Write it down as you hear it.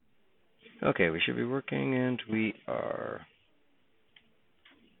Okay, we should be working, and we are.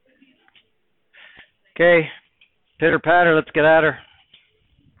 Okay, pitter patter, let's get at her.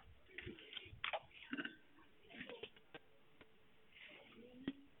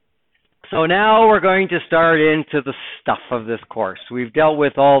 So now we're going to start into the stuff of this course. We've dealt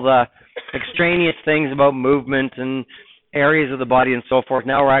with all the extraneous things about movement and areas of the body and so forth.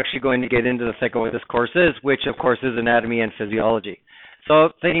 Now we're actually going to get into the thick of what this course is, which of course is anatomy and physiology. So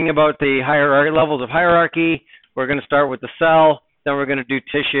thinking about the hierarchy, levels of hierarchy, we're going to start with the cell, then we're going to do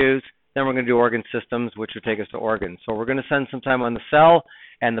tissues, then we're going to do organ systems, which will take us to organs. So we're going to spend some time on the cell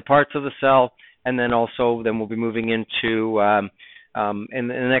and the parts of the cell, and then we'll be moving into in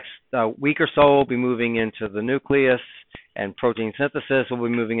the next week or so, we'll be moving into the nucleus and protein synthesis. We'll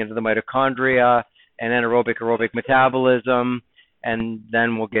be moving into the mitochondria and anaerobic aerobic metabolism, and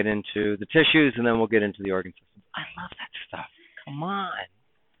then we'll get into the tissues, and then we'll get into the organ systems. I love that stuff. Come on.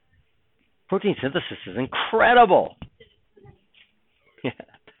 Protein synthesis is incredible. Yeah.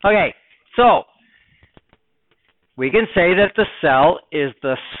 Okay, so we can say that the cell is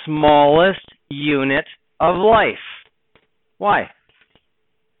the smallest unit of life. Why?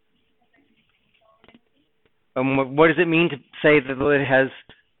 What does it mean to say that it has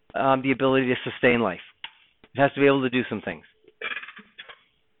the ability to sustain life? It has to be able to do some things.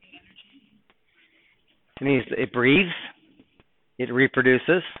 It means it breathes, it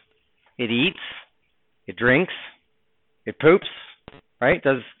reproduces, it eats, it drinks, it poops, right? It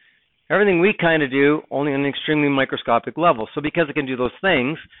does everything we kind of do, only on an extremely microscopic level. So because it can do those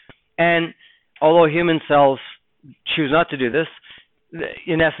things, and although human cells choose not to do this,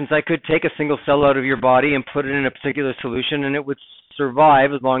 in essence, I could take a single cell out of your body and put it in a particular solution, and it would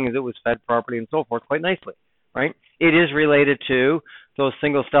survive as long as it was fed properly and so forth quite nicely, right? It is related to those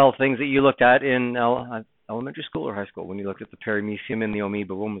single cell things that you looked at in elementary school or high school when you looked at the paramecium and the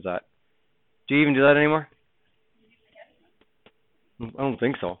amoeba. When was that? Do you even do that anymore? I don't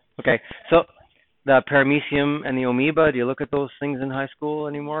think so. Okay, so the paramecium and the amoeba, do you look at those things in high school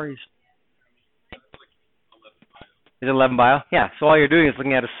anymore? Is it 11 bio? Yeah, so all you're doing is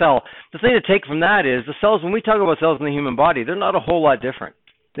looking at a cell. The thing to take from that is the cells, when we talk about cells in the human body, they're not a whole lot different.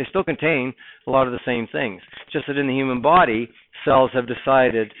 They still contain a lot of the same things. Just that in the human body, cells have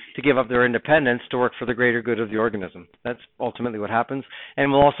decided to give up their independence to work for the greater good of the organism. That's ultimately what happens.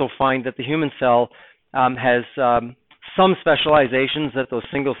 And we'll also find that the human cell has some specializations that those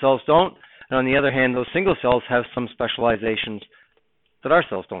single cells don't. And on the other hand, those single cells have some specializations that our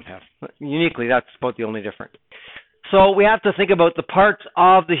cells don't have. Uniquely, that's about the only difference. So we have to think about the parts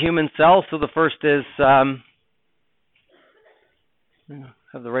of the human cell. So the first is, I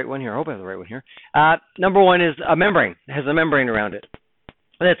have the right one here. I hope I have the right one here. Number one is a membrane. It has a membrane around it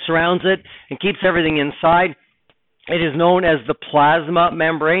that surrounds it and keeps everything inside. It is known as the plasma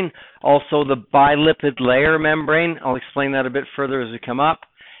membrane, also the bilipid layer membrane. I'll explain that a bit further as we come up.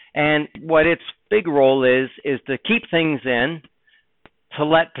 And what its big role is to keep things in, to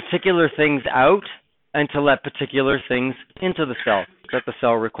let particular things out, and to let particular things into the cell that the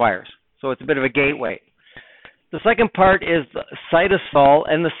cell requires. So it's a bit of a gateway. The second part is the cytosol,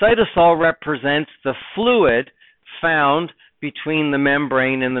 and the cytosol represents the fluid found between the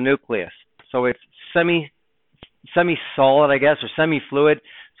membrane and the nucleus. So it's semi-solid, I guess, or semi-fluid,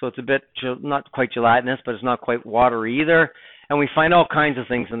 so it's a bit not quite gelatinous, but it's not quite watery either. And we find all kinds of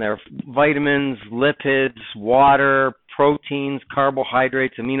things in there: vitamins, lipids, water, proteins,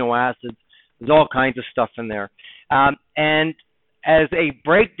 carbohydrates, amino acids. There's all kinds of stuff in there. And as a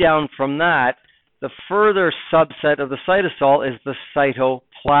breakdown from that, the further subset of the cytosol is the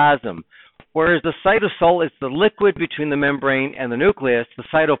cytoplasm. Whereas the cytosol is the liquid between the membrane and the nucleus, the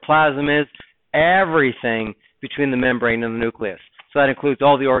cytoplasm is everything between the membrane and the nucleus. So that includes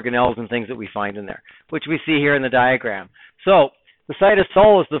all the organelles and things that we find in there, which we see here in the diagram. So the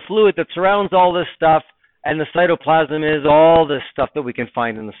cytosol is the fluid that surrounds all this stuff, and the cytoplasm is all this stuff that we can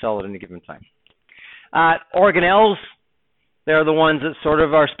find in the cell at any given time. Organelles, they're the ones that sort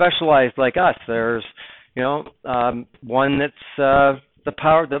of are specialized like us. There's, one that's the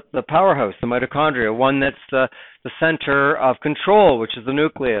powerhouse, the mitochondria. One that's the center of control, which is the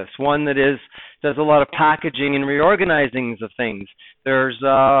nucleus. One that does a lot of packaging and reorganizing of things. There's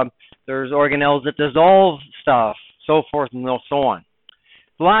organelles that dissolve stuff, so forth and so on.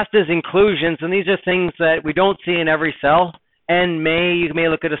 The last is inclusions, and these are things that we don't see in every cell. And you may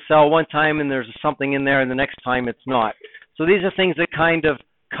look at a cell one time and there's something in there, and the next time it's not. So these are things that kind of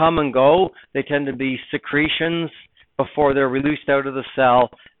come and go. They tend to be secretions before they're released out of the cell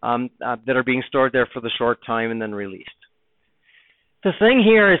that are being stored there for the short time and then released. The thing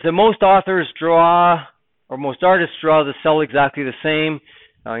here is that most authors draw, or most artists draw the cell exactly the same.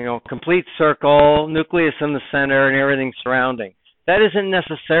 Complete circle, nucleus in the center, and everything surrounding. That isn't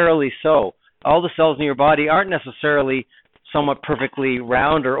necessarily so. All the cells in your body aren't necessarily somewhat perfectly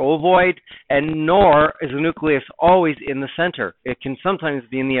round or ovoid, and nor is the nucleus always in the center. It can sometimes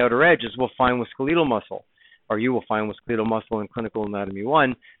be in the outer edge, as we'll find with skeletal muscle, or you will find with skeletal muscle in Clinical Anatomy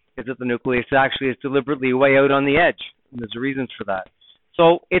 1, is that the nucleus actually is deliberately way out on the edge. And there's reasons for that.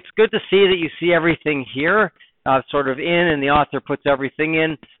 So it's good to see that you see everything here, sort of in, and the author puts everything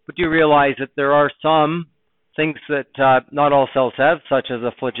in, but you realize that there are some things that not all cells have, such as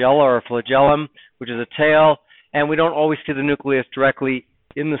a flagella or a flagellum, which is a tail, and we don't always see the nucleus directly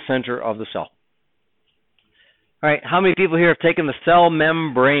in the center of the cell. All right, how many people here have taken the cell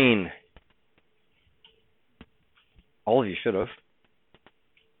membrane? All of you should have.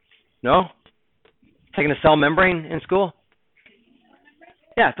 No? Taking the cell membrane in school?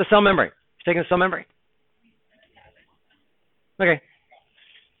 Yeah, the cell membrane. You're taking the cell membrane. Okay.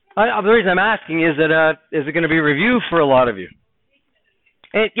 The reason I'm asking is that is it going to be a review for a lot of you?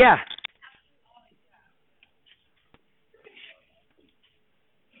 Yeah.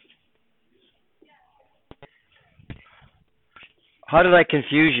 How did I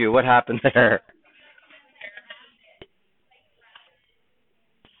confuse you? What happened there?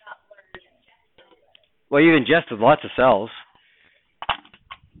 Well, you've ingested lots of cells.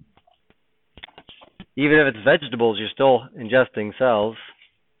 Even if it's vegetables, you're still ingesting cells.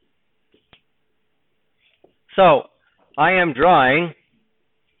 So, I am drawing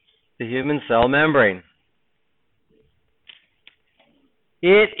the human cell membrane.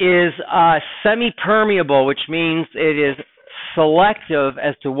 It is semi-permeable, which means it is selective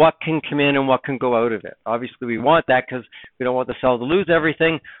as to what can come in and what can go out of it. Obviously, we want that because we don't want the cell to lose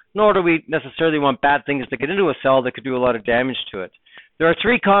everything, nor do we necessarily want bad things to get into a cell that could do a lot of damage to it. There are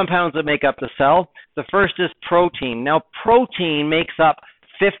three compounds that make up the cell. The first is protein. Now, protein makes up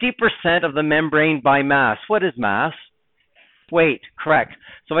 50% of the membrane by mass. What is mass? Weight, correct.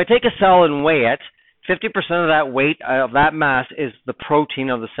 So if I take a cell and weigh it, 50% of that weight, of that mass, is the protein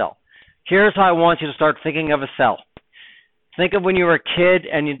of the cell. Here's how I want you to start thinking of a cell. Think of when you were a kid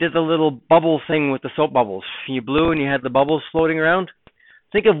and you did the little bubble thing with the soap bubbles. You blew and you had the bubbles floating around.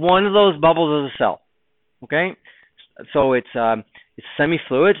 Think of one of those bubbles as a cell. Okay? So it's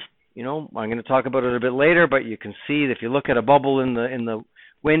semi-fluid. I'm going to talk about it a bit later, but you can see that if you look at a bubble in the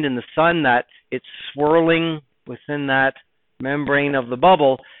wind and the sun, that it's swirling within that membrane of the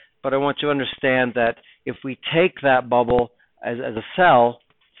bubble. But I want you to understand that if we take that bubble as a cell,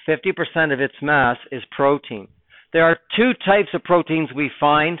 50% of its mass is protein. There are two types of proteins we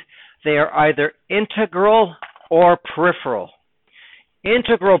find. They are either integral or peripheral.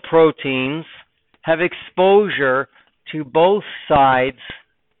 Integral proteins have exposure to both sides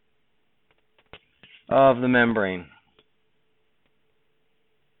of the membrane.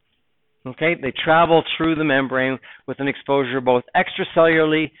 Okay, they travel through the membrane with an exposure both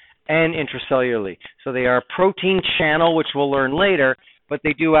extracellularly and intracellularly. So they are a protein channel, which we'll learn later, but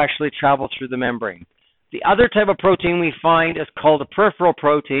they do actually travel through the membrane. The other type of protein we find is called a peripheral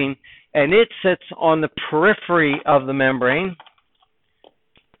protein, and it sits on the periphery of the membrane.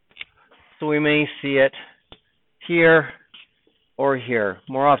 So we may see it here or here.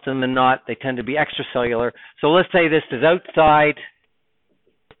 More often than not, they tend to be extracellular. So let's say this is outside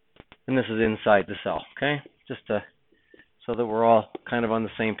and this is inside the cell, okay? Just so that we're all kind of on the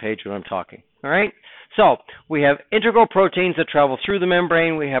same page when I'm talking, all right? So we have integral proteins that travel through the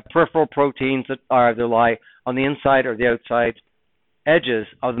membrane. We have peripheral proteins that either lie on the inside or the outside edges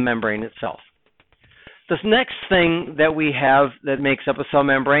of the membrane itself. This next thing that we have that makes up a cell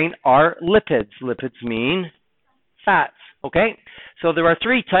membrane are lipids. Lipids mean fats, okay? So there are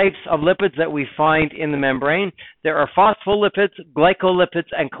three types of lipids that we find in the membrane. There are phospholipids, glycolipids,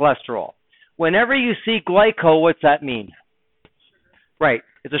 and cholesterol. Whenever you see glyco, what's that mean? Right,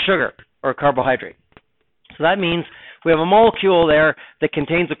 it's a sugar or a carbohydrate. So that means we have a molecule there that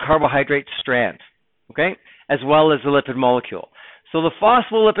contains a carbohydrate strand, okay, as well as the lipid molecule. So the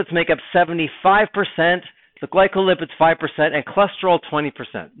phospholipids make up 75%, the glycolipids 5%, and cholesterol 20%.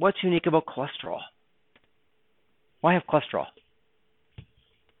 What's unique about cholesterol? Why have cholesterol?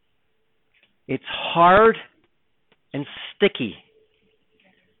 It's hard and sticky.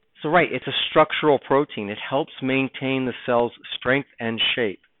 So right, it's a structural protein. It helps maintain the cell's strength and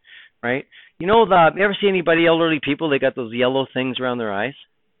shape, right? You ever see anybody, elderly people, they got those yellow things around their eyes?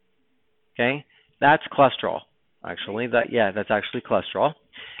 Okay, that's cholesterol, actually. That's actually cholesterol.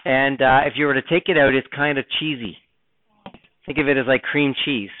 And if you were to take it out, it's kind of cheesy. Think of it as like cream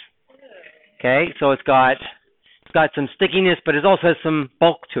cheese. Okay, so it's got some stickiness, but it also has some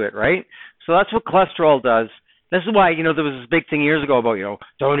bulk to it, right? So that's what cholesterol does. This is why, there was this big thing years ago about,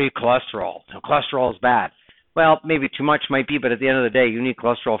 don't eat cholesterol. Cholesterol is bad. Well, maybe too much might be, but at the end of the day, you need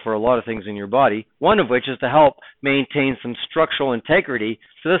cholesterol for a lot of things in your body, one of which is to help maintain some structural integrity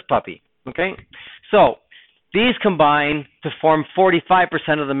to this puppy, okay? So these combine to form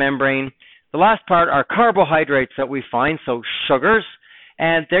 45% of the membrane. The last part are carbohydrates that we find, so sugars,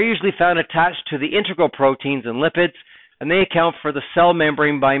 and they're usually found attached to the integral proteins and lipids, and they account for the cell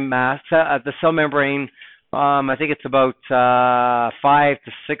membrane by mass. The cell membrane, I think it's about 5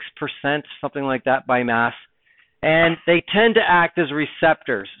 to 6%, something like that by mass. And they tend to act as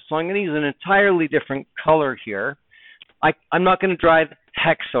receptors. So I'm going to use an entirely different color here. I'm not going to draw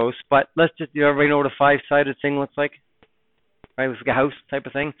hexose, but let's just, everybody know what a 5-sided thing looks like? Right, it's like a house type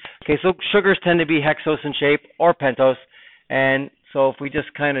of thing. Okay, so sugars tend to be hexose in shape or pentose. And so if we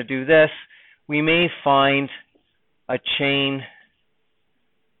just kind of do this, we may find a chain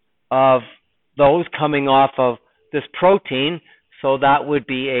of those coming off of this protein. So that would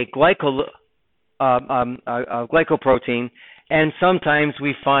be a glycoprotein, and sometimes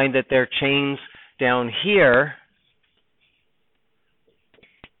we find that there are chains down here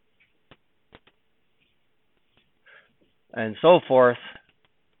and so forth,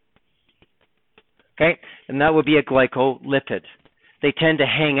 okay, and that would be a glycolipid. They tend to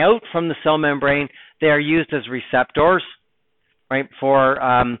hang out from the cell membrane. They are used as receptors, right, for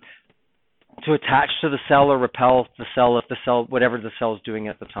to attach to the cell or repel the cell if the cell, whatever the cell is doing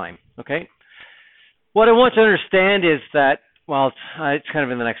at the time, okay? What I want to understand is that, well, it's kind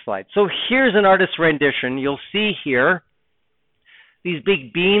of in the next slide. So here's an artist's rendition. You'll see here these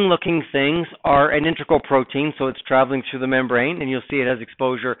big bean-looking things are an integral protein, so it's traveling through the membrane, and you'll see it has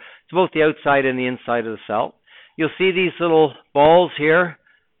exposure to both the outside and the inside of the cell. You'll see these little balls here,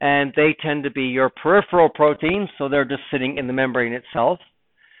 and they tend to be your peripheral proteins, so they're just sitting in the membrane itself.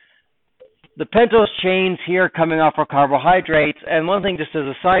 The pentose chains here coming off are carbohydrates, and one thing just as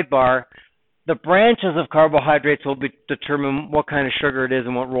a sidebar, the branches of carbohydrates will determine what kind of sugar it is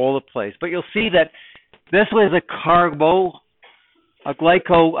and what role it plays. But you'll see that this was a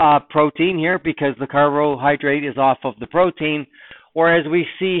glycoprotein here because the carbohydrate is off of the protein, whereas we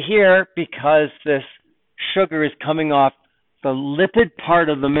see here, because this sugar is coming off the lipid part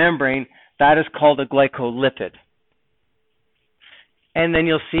of the membrane, that is called a glycolipid. And then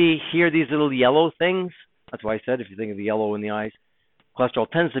you'll see here these little yellow things. That's why I said if you think of the yellow in the eyes, cholesterol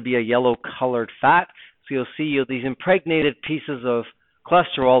tends to be a yellow-colored fat, so you'll see these impregnated pieces of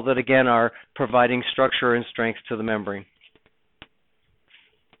cholesterol that, again, are providing structure and strength to the membrane.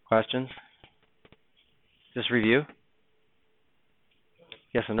 Questions? Just review?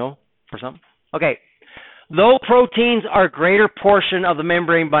 Yes or no for some? Okay. Though proteins are a greater portion of the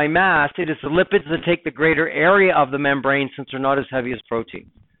membrane by mass, it is the lipids that take the greater area of the membrane since they're not as heavy as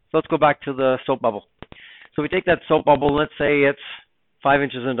proteins. So let's go back to the soap bubble. So we take that soap bubble, let's say it's 5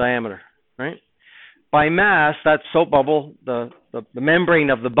 inches in diameter, right? By mass, that soap bubble, the membrane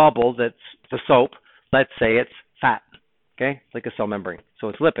of the bubble that's the soap, let's say it's fat, okay? Like a cell membrane, so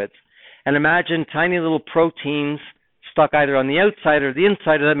it's lipids. And imagine tiny little proteins stuck either on the outside or the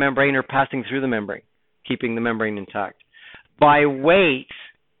inside of that membrane or passing through the membrane, keeping the membrane intact. By weight,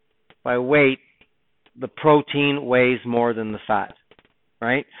 the protein weighs more than the fat,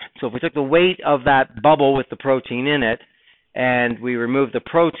 right? So if we took the weight of that bubble with the protein in it, and we remove the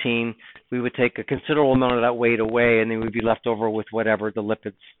protein, we would take a considerable amount of that weight away, and then we'd be left over with whatever the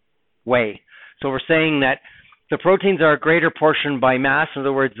lipids weigh. So we're saying that the proteins are a greater portion by mass. In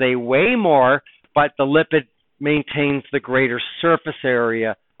other words, they weigh more, but the lipid maintains the greater surface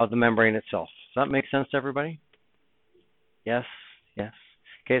area of the membrane itself. Does that make sense to everybody? Yes? Yes?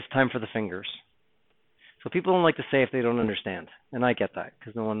 Okay, it's time for the fingers. So people don't like to say if they don't understand, and I get that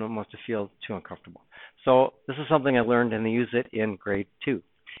because no one wants to feel too uncomfortable. So this is something I learned, and I use it in grade 2,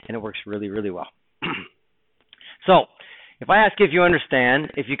 and it works really, really well. So if I ask if you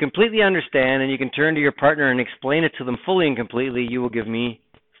understand, if you completely understand and you can turn to your partner and explain it to them fully and completely, you will give me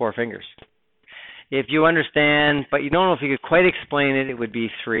 4 fingers. If you understand, but you don't know if you could quite explain it, it would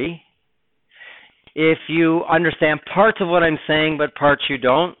be 3. If you understand parts of what I'm saying, but parts you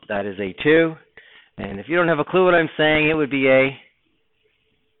don't, that is a 2. And if you don't have a clue what I'm saying, it would be a...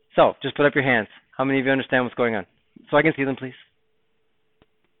 So, just put up your hands. How many of you understand what's going on? So I can see them, please.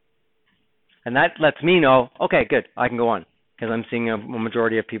 And that lets me know, okay, good, I can go on. Because I'm seeing a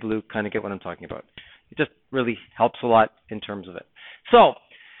majority of people who kind of get what I'm talking about. It just really helps a lot in terms of it. So,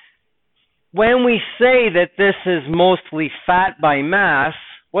 when we say that this is mostly fat by mass,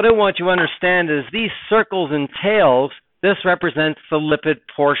 what I want you to understand is these circles and tails, this represents the lipid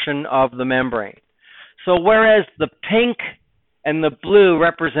portion of the membrane. So whereas the pink and the blue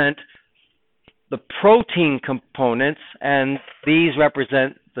represent the protein components, and these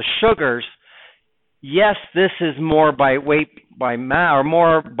represent the sugars. Yes, this is more by weight by mass, or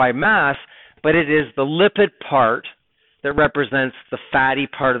more by mass, but it is the lipid part that represents the fatty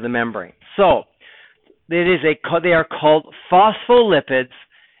part of the membrane. So they are called phospholipids,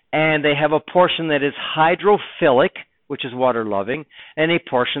 and they have a portion that is hydrophilic, which is water-loving, and a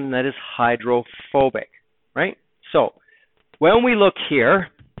portion that is hydrophobic, right? So when we look here,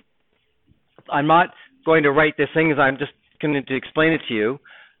 I'm not going to write this thing, I'm just going to explain it to you.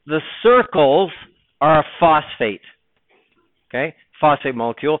 The circles are a phosphate, okay? Phosphate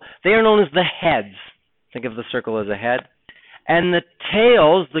molecule. They are known as the heads. Think of the circle as a head. And the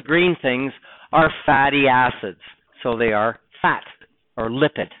tails, the green things, are fatty acids. So they are fat or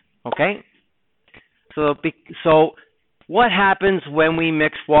lipid, okay? So what happens when we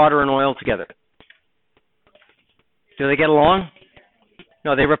mix water and oil together? Do they get along?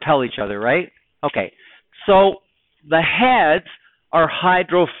 No, they repel each other, right? Okay. So the heads are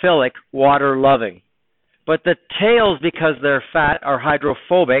hydrophilic, water-loving. But the tails, because they're fat, are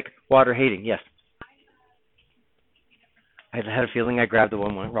hydrophobic, water-hating. Yes? I had a feeling I grabbed the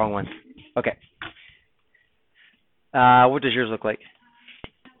wrong one. Okay. What does yours look like?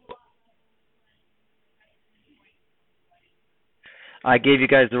 I gave you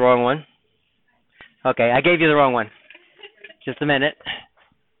guys the wrong one. Okay, I gave you the wrong one. Just a minute.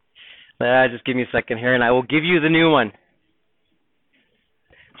 Just give me a second here, and I will give you the new one.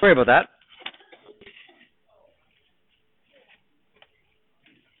 Sorry about that.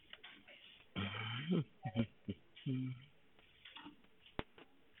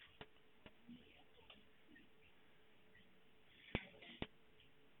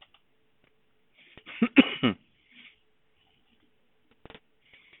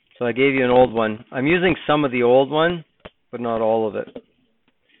 So I gave you an old one. I'm using some of the old one, but not all of it.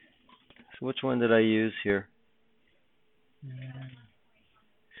 So which one did I use here?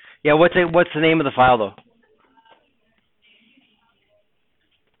 Yeah, what's the name of the file though?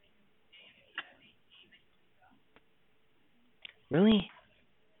 Really?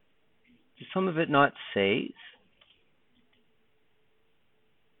 Did some of it not save?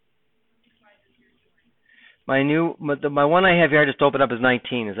 My one I have here I just opened up is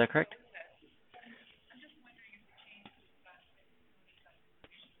 19. Is that correct?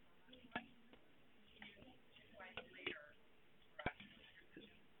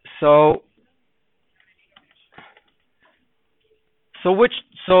 So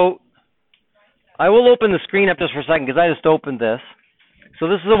I will open the screen up just for a second because I just opened this. So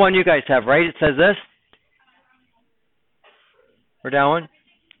this is the one you guys have, right? It says this. Or down one.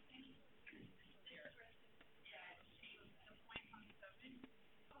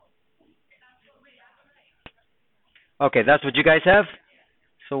 Okay, that's what you guys have?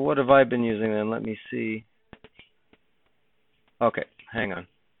 So what have I been using then? Let me see. Okay, hang on.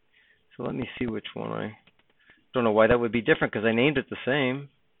 So let me see which one I don't know why that would be different because I named it the same.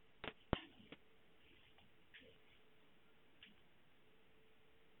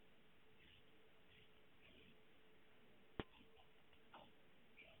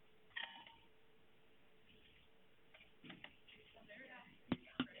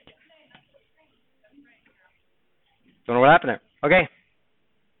 Don't know what happened there. Okay.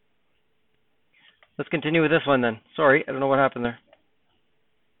 Let's continue with this one then. Sorry, I don't know what happened there.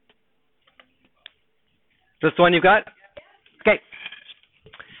 This the one you got? Okay.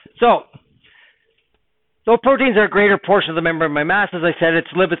 So, though proteins are a greater portion of the membrane by mass, as I said, it's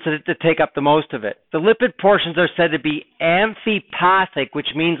lipids that take up the most of it. The lipid portions are said to be amphipathic, which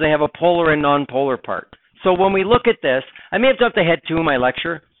means they have a polar and nonpolar part. So when we look at this, I may have jumped ahead too in my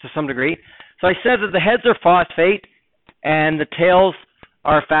lecture to some degree. So I said that the heads are phosphate and the tails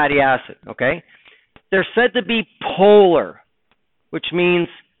are fatty acid, okay? They're said to be polar, which means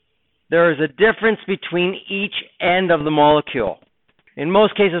there is a difference between each end of the molecule. In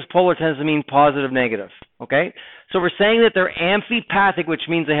most cases, polar tends to mean positive, negative, okay? So we're saying that they're amphipathic, which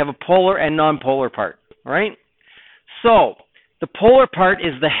means they have a polar and nonpolar part, all right? So the polar part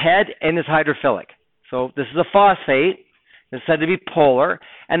is the head and is hydrophilic. So this is a phosphate. It's said to be polar.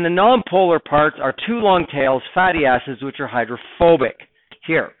 And the nonpolar parts are two long tails, fatty acids, which are hydrophobic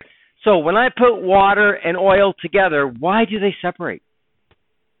here. So when I put water and oil together, why do they separate?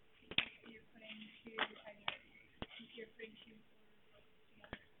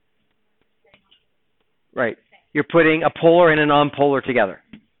 Right. You're putting a polar and a nonpolar together.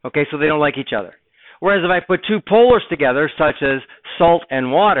 Okay, so they don't like each other. Whereas if I put two polars together, such as salt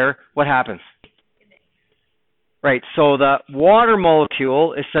and water, what happens? Right, so the water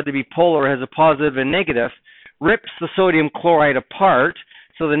molecule is said to be polar, has a positive and negative, rips the sodium chloride apart,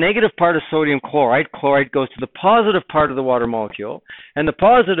 So the negative part is sodium chloride. Chloride goes to the positive part of the water molecule, and the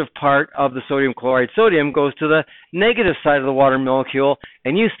positive part of the sodium chloride, sodium, goes to the negative side of the water molecule,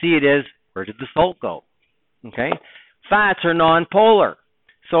 and you see it is, where did the salt go? Okay? Fats are nonpolar.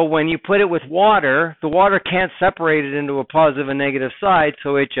 So when you put it with water, the water can't separate it into a positive and negative side,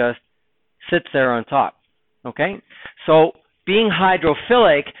 so it just sits there on top. Okay? So being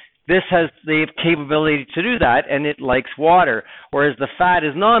hydrophilic, this has the capability to do that, and it likes water. Whereas the fat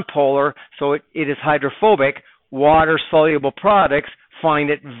is nonpolar, so it is hydrophobic. Water-soluble products find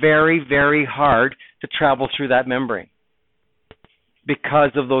it very, very hard to travel through that membrane because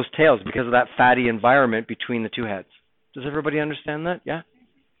of those tails, because of that fatty environment between the two heads. Does everybody understand that? Yeah?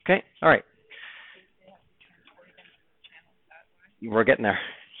 Okay? All right. We're getting there.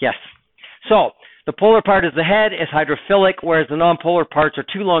 Yes. So the polar part is the head, is hydrophilic, whereas the nonpolar parts are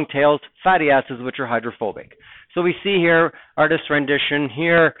two long tails, fatty acids, which are hydrophobic. So we see here, artist's rendition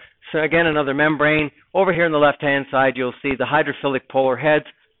here. So again, another membrane. Over here on the left-hand side, you'll see the hydrophilic polar heads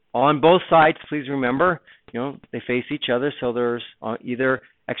on both sides. Please remember, they face each other, so there's either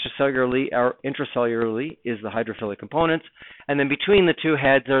extracellularly or intracellularly is the hydrophilic components. And then between the two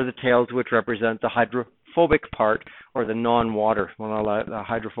heads are the tails, which represent the hydrophobic part, or the non-water, the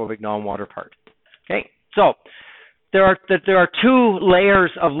hydrophobic non-water part. Okay, so there are two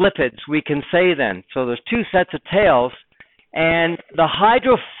layers of lipids, we can say then. So there's two sets of tails, and the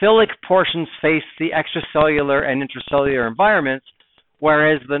hydrophilic portions face the extracellular and intracellular environments,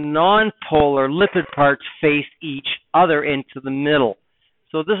 whereas the nonpolar lipid parts face each other into the middle.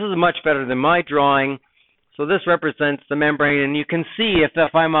 So this is much better than my drawing. So this represents the membrane, and you can see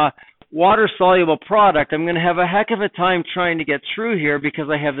if I'm a water-soluble product, I'm going to have a heck of a time trying to get through here because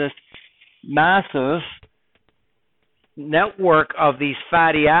I have this massive network of these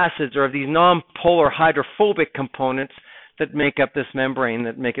fatty acids or of these nonpolar hydrophobic components that make up this membrane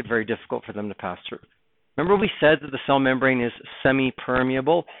that make it very difficult for them to pass through. Remember we said that the cell membrane is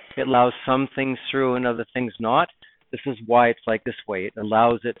semi-permeable. It allows some things through and other things not. This is why it's like this way. It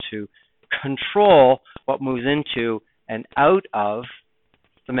allows it to control what moves into and out of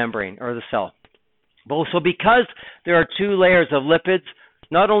the membrane or the cell. So because there are two layers of lipids,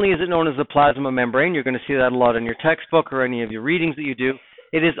 not only is it known as the plasma membrane, you're going to see that a lot in your textbook or any of your readings that you do,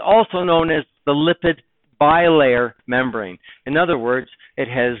 it is also known as the lipid bilayer membrane. In other words, it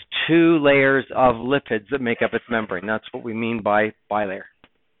has two layers of lipids that make up its membrane. That's what we mean by bilayer.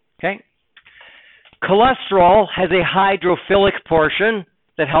 Okay? Cholesterol has a hydrophilic portion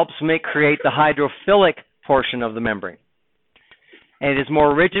that helps create the hydrophilic portion of the membrane. And it is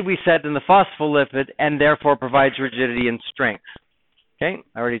more rigid, we said, than the phospholipid, and therefore provides rigidity and strength. Okay,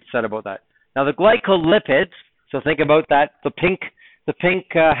 I already said about that. Now the glycolipids, so think about that, the pink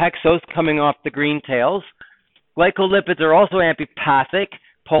hexose coming off the green tails. Glycolipids are also amphipathic,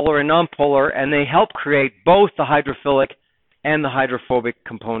 polar and nonpolar, and they help create both the hydrophilic and the hydrophobic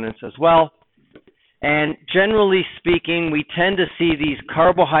components as well. And generally speaking, we tend to see these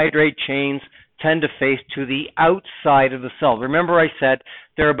carbohydrate chains tend to face to the outside of the cell. Remember I said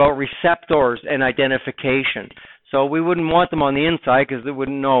they're about receptors and identification. So we wouldn't want them on the inside because they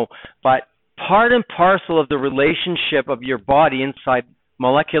wouldn't know. But part and parcel of the relationship of your body inside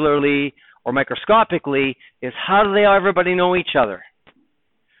molecularly or microscopically is how do everybody know each other?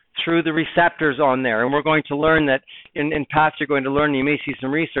 Through the receptors on there. And we're going to learn that in PATH you're going to learn, you may see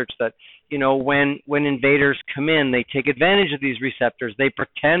some research that, when invaders come in, they take advantage of these receptors. They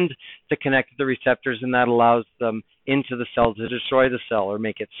pretend to connect to the receptors, and that allows them into the cell to destroy the cell or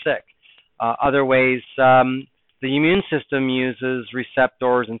make it sick. Other ways, the immune system uses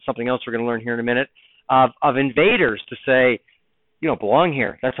receptors and something else we're going to learn here in a minute of invaders to say, you don't belong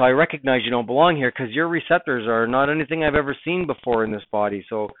here. That's how I recognize you don't belong here, because your receptors are not anything I've ever seen before in this body.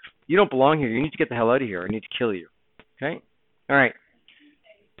 So you don't belong here. You need to get the hell out of here. I need to kill you. Okay? All right.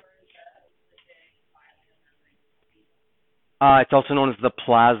 It's also known as the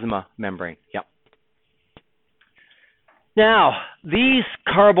plasma membrane. Yep. Now, these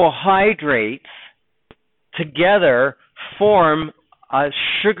carbohydrates together form a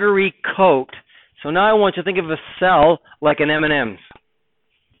sugary coat. So now I want you to think of a cell like an M&M's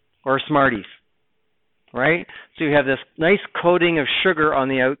or Smarties, right? So you have this nice coating of sugar on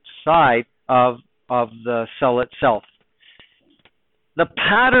the outside of the cell itself. The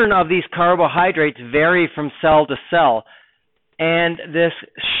pattern of these carbohydrates vary from cell to cell, and this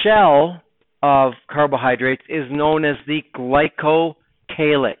shell of carbohydrates is known as the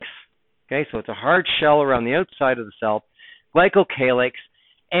glycocalyx. Okay, so it's a hard shell around the outside of the cell, glycocalyx,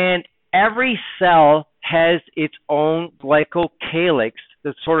 and every cell has its own glycocalyx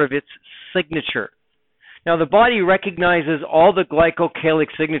that's sort of its signature. Now, the body recognizes all the glycocalyx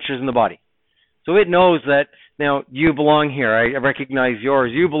signatures in the body. So it knows that, now, you belong here. I recognize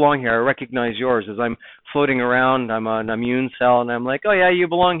yours. You belong here. I recognize yours. As I'm floating around, I'm an immune cell, and I'm like, oh, yeah, you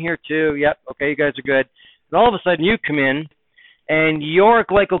belong here too. Yep, okay, you guys are good. And all of a sudden, you come in, and your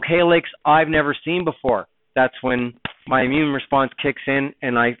glycocalyx I've never seen before. That's when my immune response kicks in,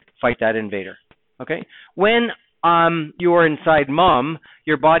 and I fight that invader. Okay? When you are inside mom,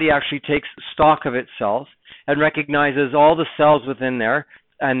 your body actually takes stock of itself and recognizes all the cells within there,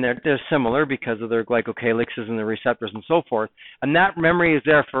 and they're similar because of their glycocalyxes and the receptors and so forth, and that memory is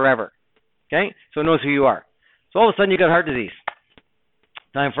there forever. Okay? So it knows who you are. So all of a sudden you got heart disease.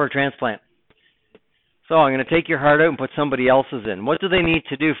 Time for a transplant. So I'm going to take your heart out and put somebody else's in. What do they need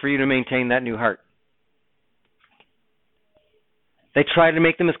to do for you to maintain that new heart? They try to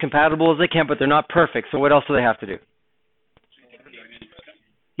make them as compatible as they can, but they're not perfect. So what else do they have to do?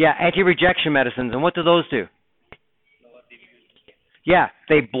 Yeah, anti-rejection medicines. And what do those do? Yeah,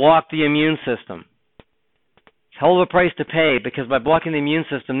 they block the immune system. It's a hell of a price to pay, because by blocking the immune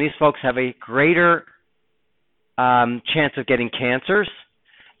system, these folks have a greater chance of getting cancers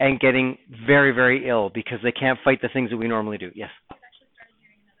and getting very, very ill because they can't fight the things that we normally do. Yes?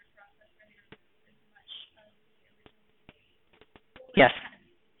 Yes.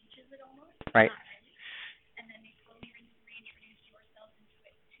 Right.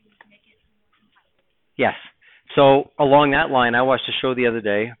 Yes. So along that line, I watched a show the other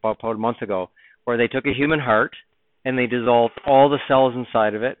day, about a month ago, where they took a human heart and they dissolved all the cells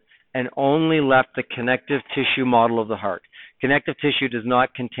inside of it and only left the connective tissue model of the heart. Connective tissue does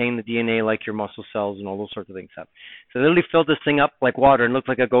not contain the DNA like your muscle cells and all those sorts of things have. So they literally filled this thing up like water and looked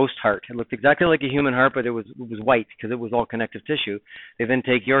like a ghost heart. It looked exactly like a human heart, but it was white because it was all connective tissue. They then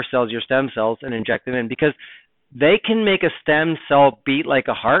take your cells, your stem cells, and inject them in, because they can make a stem cell beat like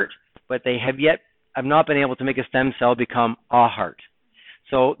a heart, but they have not been able to make a stem cell become a heart.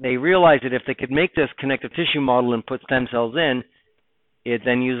 So they realized that if they could make this connective tissue model and put stem cells in, it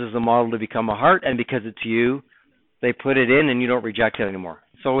then uses the model to become a heart, and because it's you, they put it in and you don't reject it anymore.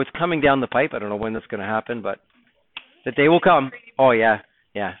 So it's coming down the pipe. I don't know when that's going to happen, but the day will come. Oh, yeah.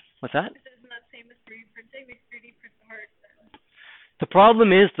 Yeah. What's that? The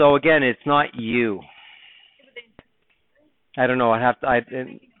problem is, though, again, it's not you. I don't know.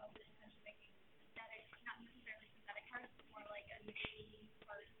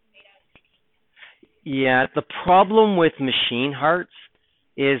 Yeah, the problem with machine hearts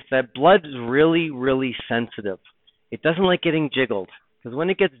is that blood is really, really sensitive. It doesn't like getting jiggled, because when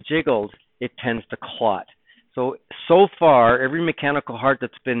it gets jiggled, it tends to clot. So far, every mechanical heart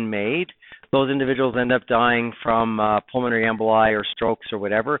that's been made, those individuals end up dying from pulmonary emboli or strokes or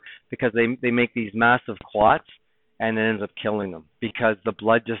whatever, because they make these massive clots, and it ends up killing them, because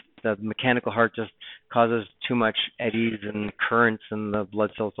the mechanical heart just causes too much eddies and currents, and the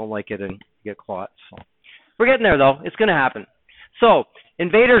blood cells don't like it, and you get clots. So we're getting there, though. It's going to happen. So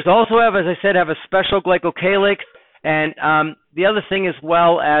invaders also have, as I said, have a special glycocalyx. And the other thing, as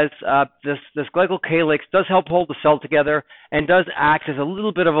well as this glycocalyx does help hold the cell together and does act as a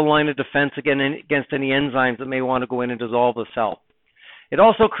little bit of a line of defense against any enzymes that may want to go in and dissolve the cell. It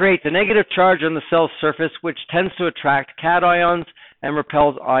also creates a negative charge on the cell's surface, which tends to attract cations and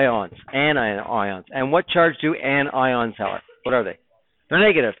repels ions, anions. And what charge do anions have? What are they? They're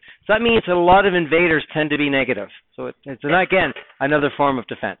negative. So that means that a lot of invaders tend to be negative. So it's again, another form of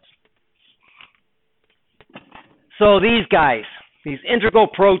defense. So these guys, these integral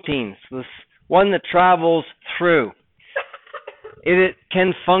proteins, this one that travels through, it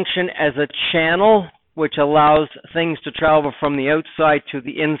can function as a channel which allows things to travel from the outside to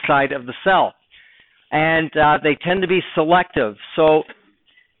the inside of the cell. And they tend to be selective. So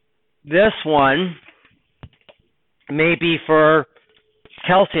this one may be for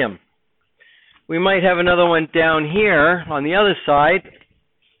calcium. We might have another one down here on the other side,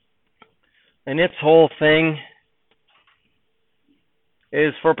 and its whole thing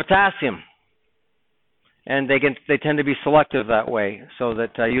is for potassium, and they tend to be selective that way, so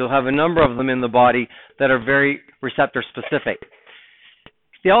that you'll have a number of them in the body that are very receptor specific.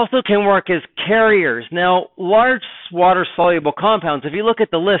 They also can work as carriers. Now, large water soluble compounds, if you look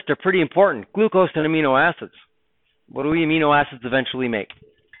at the list, are pretty important. Glucose and amino acids. What do we amino acids eventually make?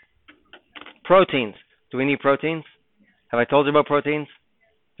 Proteins. Do we need proteins? Have I told you about proteins?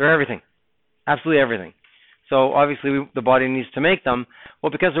 They're everything. Absolutely everything. So obviously the body needs to make them.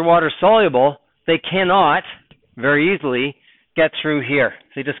 Well, because they're water soluble, they cannot very easily get through here.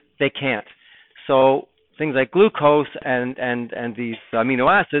 They can't. So things like glucose and these amino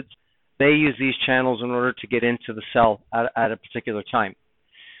acids, they use these channels in order to get into the cell at a particular time.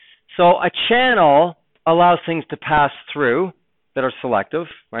 So a channel allows things to pass through that are selective,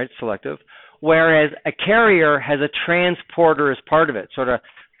 right? Selective. Whereas a carrier has a transporter as part of it, sort of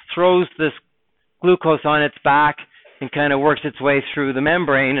throws this glucose on its back and kind of works its way through the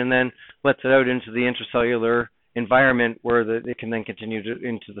membrane and then lets it out into the intracellular environment where it can then continue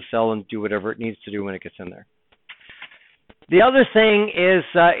into the cell and do whatever it needs to do when it gets in there. The other thing is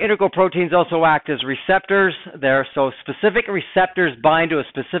integral proteins also act as receptors. So specific receptors bind to a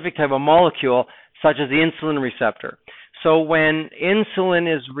specific type of molecule, such as the insulin receptor. So when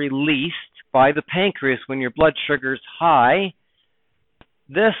insulin is released by the pancreas when your blood sugar is high,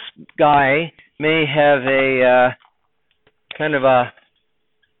 this guy may have a kind of a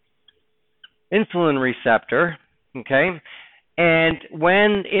insulin receptor, okay? And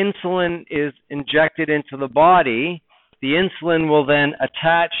when insulin is injected into the body, the insulin will then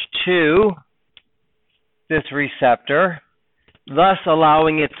attach to this receptor, thus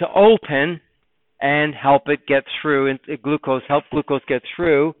allowing it to open and help it get through, help glucose get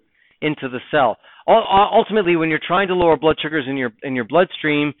through into the cell. Ultimately, when you're trying to lower blood sugars in your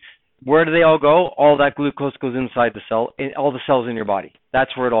bloodstream, where do they all go? All that glucose goes inside the cell, in all the cells in your body.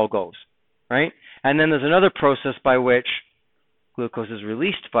 That's where it all goes, right? And then there's another process by which glucose is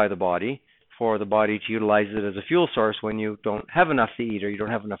released by the body for the body to utilize it as a fuel source when you don't have enough to eat or you don't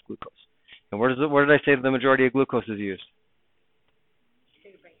have enough glucose. And where did I say the majority of glucose is used?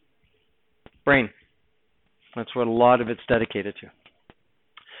 Brain. That's what a lot of it's dedicated to.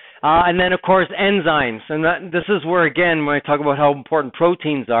 And then, of course, enzymes. And this is where, again, when I talk about how important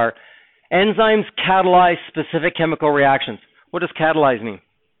proteins are, enzymes catalyze specific chemical reactions. What does catalyze mean?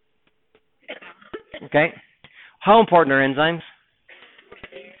 Okay. How important are enzymes?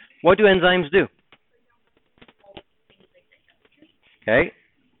 What do enzymes do? Okay.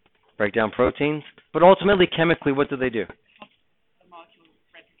 Break down proteins. But ultimately, chemically, what do they do?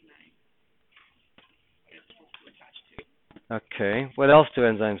 Okay. What else do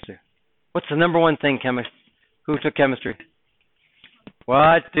enzymes do? What's the number one thing who took chemistry?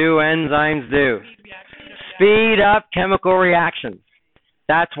 What do enzymes do? Speed up chemical reactions.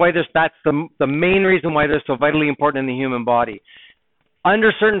 That's why that's the main reason why they're so vitally important in the human body.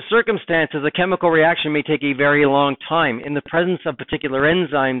 Under certain circumstances, a chemical reaction may take a very long time. In the presence of particular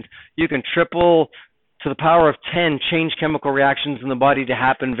enzymes, you can triple to the power of 10 change chemical reactions in the body to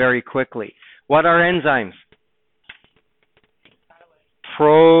happen very quickly. What are enzymes?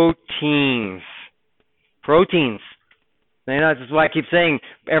 Proteins. Proteins. This is why I keep saying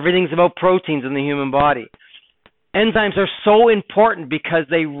everything's about proteins in the human body. Enzymes are so important because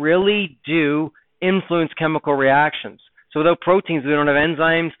they really do influence chemical reactions. So without proteins, we don't have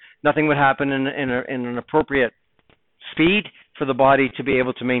enzymes. Nothing would happen in an appropriate speed for the body to be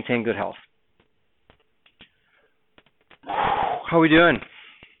able to maintain good health. How are we doing?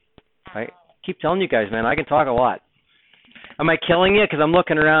 I keep telling you guys, man, I can talk a lot. Am I killing you? Because I'm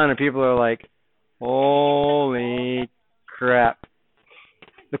looking around and people are like, holy crap.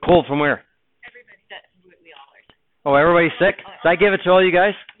 The cold from where? Everybody's sick. We all are sick. Oh, everybody's sick? Did I give it to all you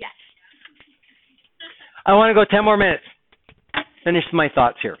guys? Yes. I want to go 10 more minutes. Finish my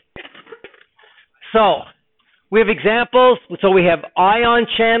thoughts here. So, we have examples. So we have ion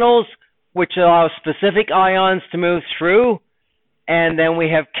channels, which allow specific ions to move through. And then we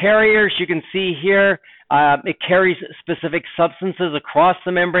have carriers. You can see here, it carries specific substances across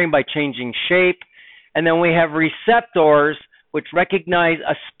the membrane by changing shape. And then we have receptors, which recognize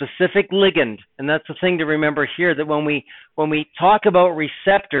a specific ligand. And that's the thing to remember here, that when we talk about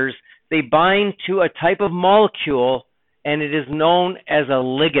receptors, they bind to a type of molecule, and it is known as a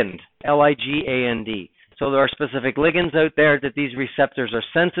ligand, L-I-G-A-N-D. So there are specific ligands out there that these receptors are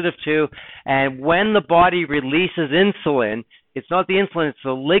sensitive to, and when the body releases insulin, it's not the insulin, it's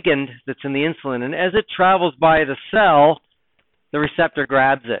the ligand that's in the insulin, and as it travels by the cell, the receptor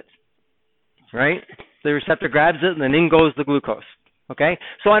grabs it, right? The receptor grabs it, and then in goes the glucose, okay?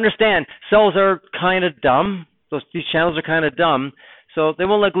 So understand, cells are kind of dumb. These channels are kind of dumb, so they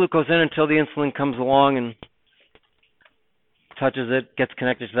won't let glucose in until the insulin comes along and touches it, gets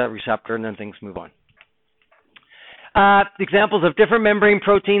connected to that receptor, and then things move on. Examples of different membrane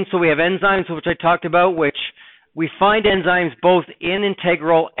proteins. So we have enzymes, which I talked about, which we find enzymes both in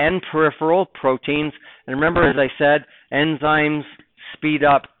integral and peripheral proteins. And remember, as I said, enzymes speed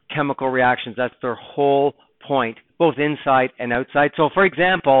up chemical reactions. That's their whole point, both inside and outside. So, for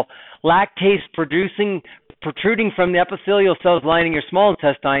example, lactase protruding from the epithelial cells lining your small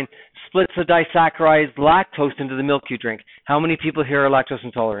intestine splits the disaccharized lactose into the milk you drink. How many people here are lactose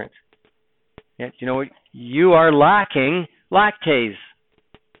intolerant? Yeah, you know what? You are lacking lactase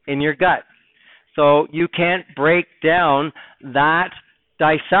in your gut. So you can't break down that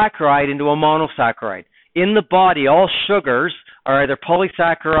disaccharide into a monosaccharide. In the body, all sugars are either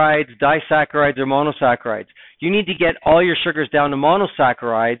polysaccharides, disaccharides, or monosaccharides. You need to get all your sugars down to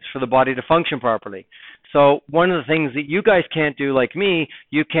monosaccharides for the body to function properly. So one of the things that you guys can't do, like me,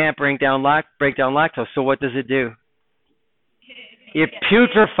 you can't break down lactose. So what does it do? It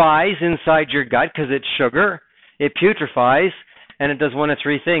putrefies inside your gut because it's sugar. It putrefies, and it does one of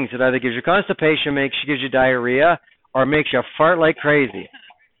three things. It either gives you constipation, gives you diarrhea, or makes you fart like crazy.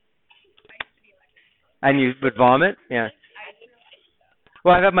 And you would vomit? Yeah.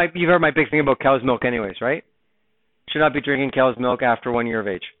 Well, you've heard my big thing about cow's milk anyways, right? Should not be drinking cow's milk after 1 year of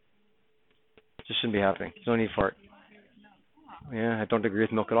age. Just shouldn't be happening. There's no need for it. Yeah, I don't agree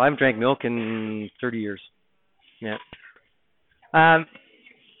with milk at all. I haven't drank milk in 30 years. Yeah.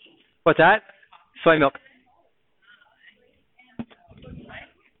 What's that? Soy milk.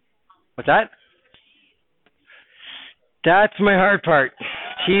 What's that? That's my hard part.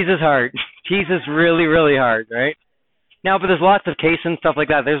 Cheese is hard. Cheese is really, really hard, right? Now, but there's lots of casein and stuff like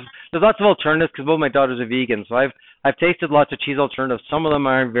that. There's lots of alternatives because both my daughters are vegan, so I've tasted lots of cheese alternatives. Some of them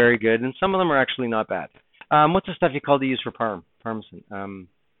aren't very good, and some of them are actually not bad. What's the stuff you call to use for parmesan?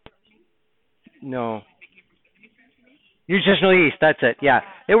 No. Nutritional yeast. That's it. Yeah,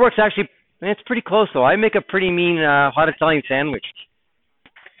 it works actually. It's pretty close though. I make a pretty mean hot Italian sandwich.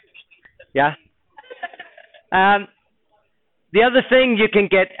 Yeah. The other thing, you can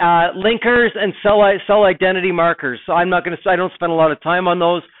get linkers and cell identity markers. So I don't spend a lot of time on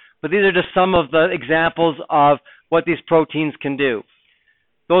those, but these are just some of the examples of what these proteins can do.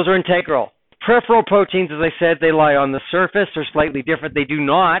 Those are integral. Peripheral proteins, as I said, they lie on the surface. They're slightly different. They do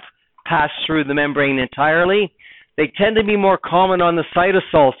not pass through the membrane entirely. They tend to be more common on the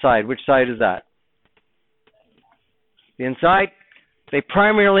cytosol side. Which side is that? The inside. They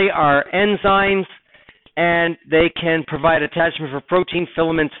primarily are enzymes, and they can provide attachment for protein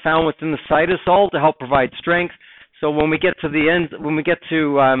filaments found within the cytosol to help provide strength. So when we get to the end, when we get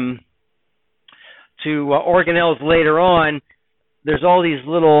to organelles later on, there's all these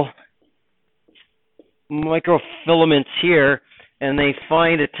little microfilaments here, and they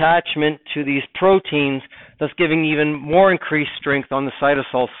find attachment to these proteins, thus giving even more increased strength on the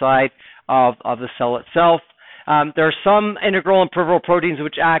cytosol side of the cell itself. There are some integral and peripheral proteins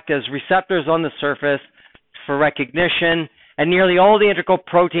which act as receptors on the surface for recognition, and nearly all the integral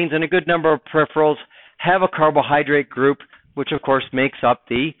proteins and a good number of peripherals have a carbohydrate group, which of course makes up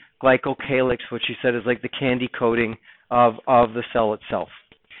the glycocalyx, which you said is like the candy coating of the cell itself.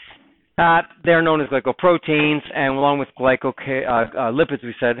 They're known as glycoproteins, and along with lipids,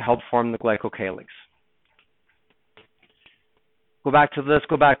 we said, help form the glycocalyx. Let's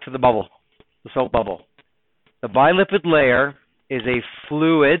go back to the bubble, the soap bubble. The bilipid layer is a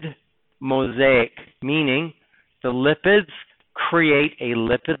fluid mosaic, meaning the lipids create a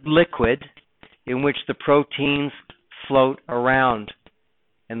lipid liquid in which the proteins float around.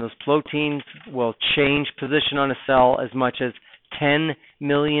 And those proteins will change position on a cell as much as 10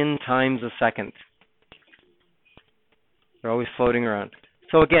 million times a second. They're always floating around.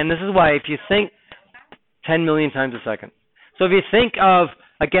 So again, this is why if you think 10 million times a second. So if you think of,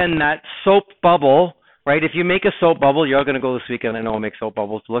 again, that soap bubble, right? If you make a soap bubble, you're going to go this weekend. I know I'll make soap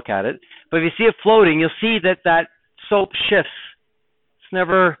bubbles to look at it. But if you see it floating, you'll see that soap shifts. It's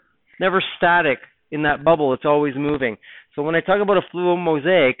never static in that bubble. It's always moving. So when I talk about a fluid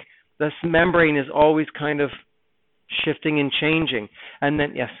mosaic, this membrane is always kind of shifting and changing. And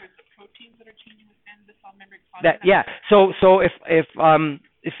then, yes. The proteins that are changing within the cell membrane. Yeah. So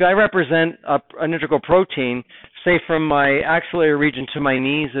if I represent an integral protein, say from my axillary region to my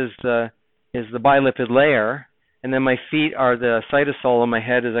knees is the bilipid layer, and then my feet are the cytosol, and my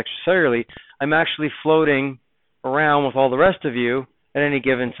head is extracellularly, I'm actually floating around with all the rest of you at any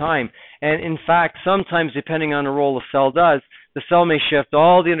given time. And in fact, sometimes, depending on the role the cell does, the cell may shift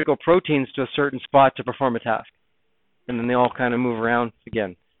all the integral proteins to a certain spot to perform a task. And then they all kind of move around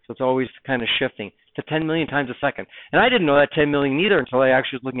again. So it's always kind of shifting to 10 million times a second. And I didn't know that 10 million either until I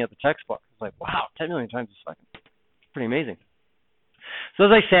actually was looking at the textbook. I was like, wow, 10 million times a second. Pretty amazing. So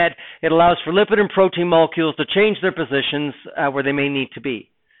as I said, it allows for lipid and protein molecules to change their positions where they may need to be.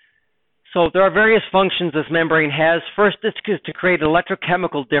 So there are various functions this membrane has. First, it's to create an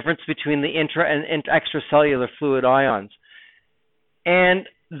electrochemical difference between the intra and extracellular fluid ions. And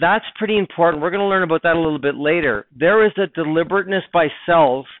that's pretty important. We're going to learn about that a little bit later. There is a deliberateness by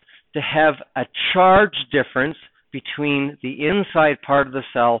cells to have a charge difference between the inside part of the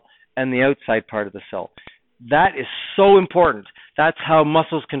cell and the outside part of the cell. That is so important. That's how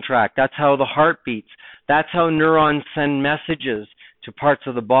muscles contract. That's how the heart beats. That's how neurons send messages to parts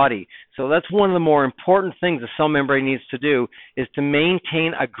of the body. So that's one of the more important things the cell membrane needs to do, is to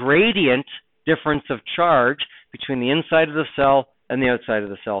maintain a gradient difference of charge between the inside of the cell and the outside of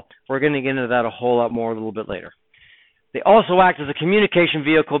the cell. We're going to get into that a whole lot more a little bit later. They also act as a communication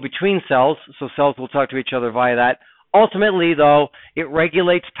vehicle between cells, so cells will talk to each other via that. Ultimately, though, it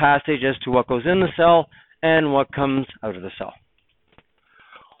regulates passage as to what goes in the cell and what comes out of the cell.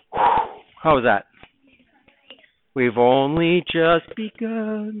 How was that? We've only just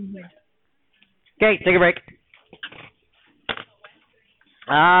begun. Okay, take a break.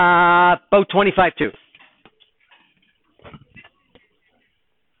 About 25 to.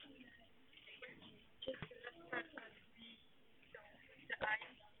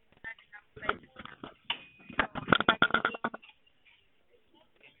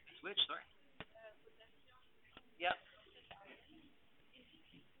 Switch, sorry. Yeah.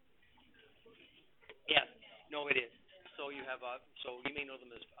 Yeah. No, it is. So you have so you may know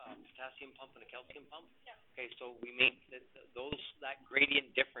them as potassium pump and a calcium pump. Yeah. Okay, so we make that gradient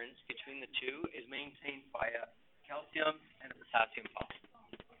difference between the two is maintained by a calcium and a potassium pump.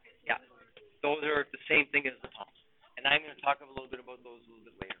 Yeah. Those are the same thing as the pumps. And I'm going to talk a little bit about those a little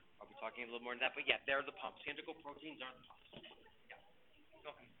bit later. I'll be talking a little more than that, but yeah, they're the pumps. Integral proteins are the pumps. Yeah.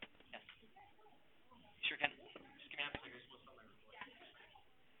 Okay. Yes. Sure can. Just give me a second.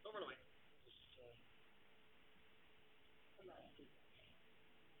 Over the way.